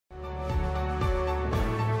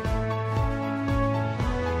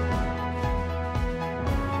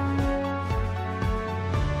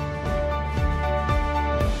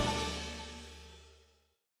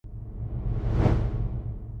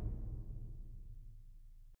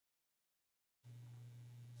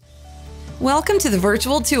Welcome to the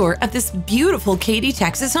virtual tour of this beautiful Katy,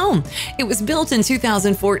 Texas home. It was built in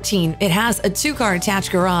 2014. It has a 2-car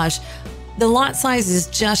attached garage. The lot size is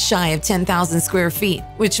just shy of 10,000 square feet,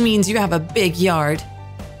 which means you have a big yard.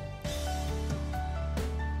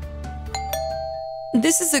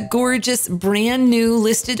 This is a gorgeous, brand new,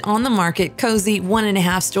 listed on the market, cozy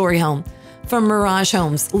 1.5-story home from Mirage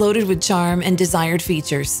Homes, loaded with charm and desired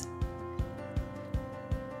features.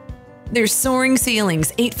 There's soaring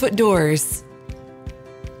ceilings, 8-foot doors.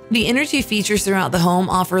 The energy features throughout the home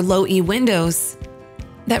offer low E windows.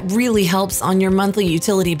 That really helps on your monthly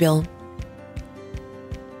utility bill.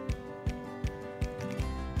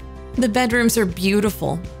 The bedrooms are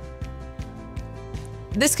beautiful.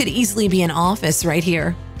 This could easily be an office right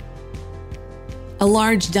here. A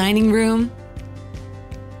large dining room.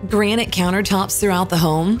 Granite countertops throughout the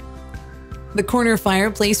home. The corner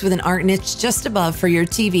fireplace with an art niche just above for your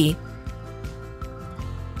TV.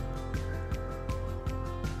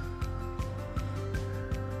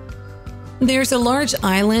 There's a large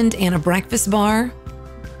island and a breakfast bar.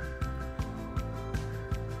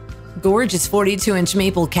 Gorgeous 42-inch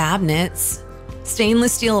maple cabinets.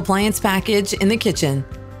 Stainless steel appliance package in the kitchen.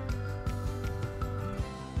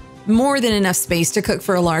 More than enough space to cook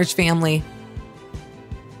for a large family.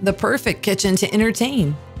 The perfect kitchen to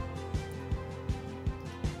entertain.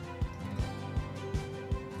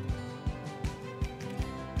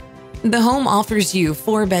 The home offers you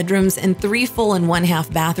 4 bedrooms and 3 full and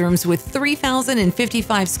 1/2 bathrooms with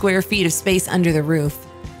 3,055 square feet of space under the roof.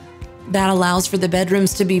 That allows for the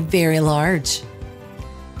bedrooms to be very large.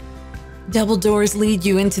 Double doors lead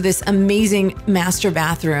you into this amazing master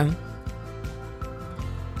bathroom.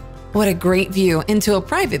 What a great view into a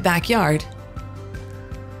private backyard.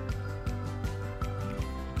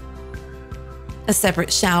 A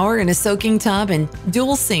separate shower and a soaking tub and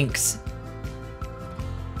dual sinks.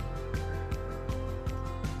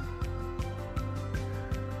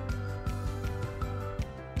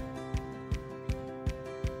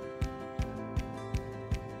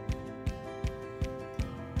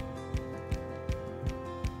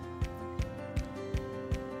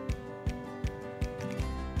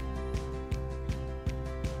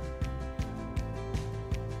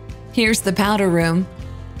 Here's the powder room.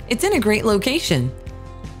 It's in a great location.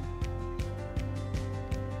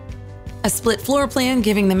 A split floor plan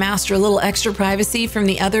giving the master a little extra privacy from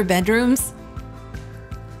the other bedrooms.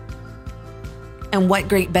 And what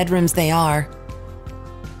great bedrooms they are.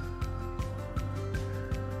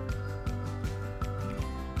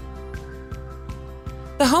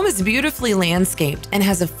 The home is beautifully landscaped and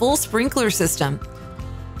has a full sprinkler system.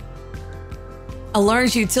 A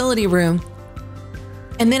large utility room.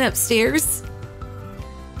 And then upstairs,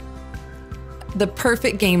 the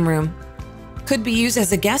perfect game room. Could be used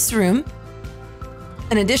as a guest room,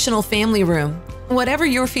 an additional family room, whatever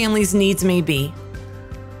your family's needs may be.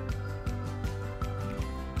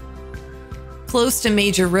 Close to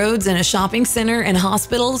major roads and a shopping center and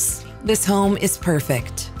hospitals, this home is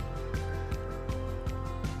perfect.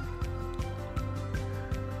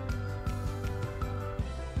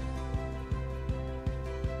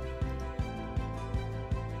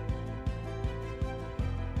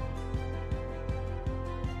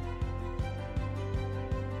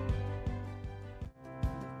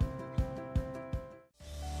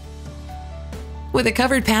 With a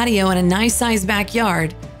covered patio and a nice-sized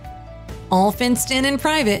backyard, all fenced in and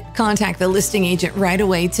private, contact the listing agent right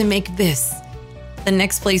away to make this the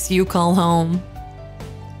next place you call home.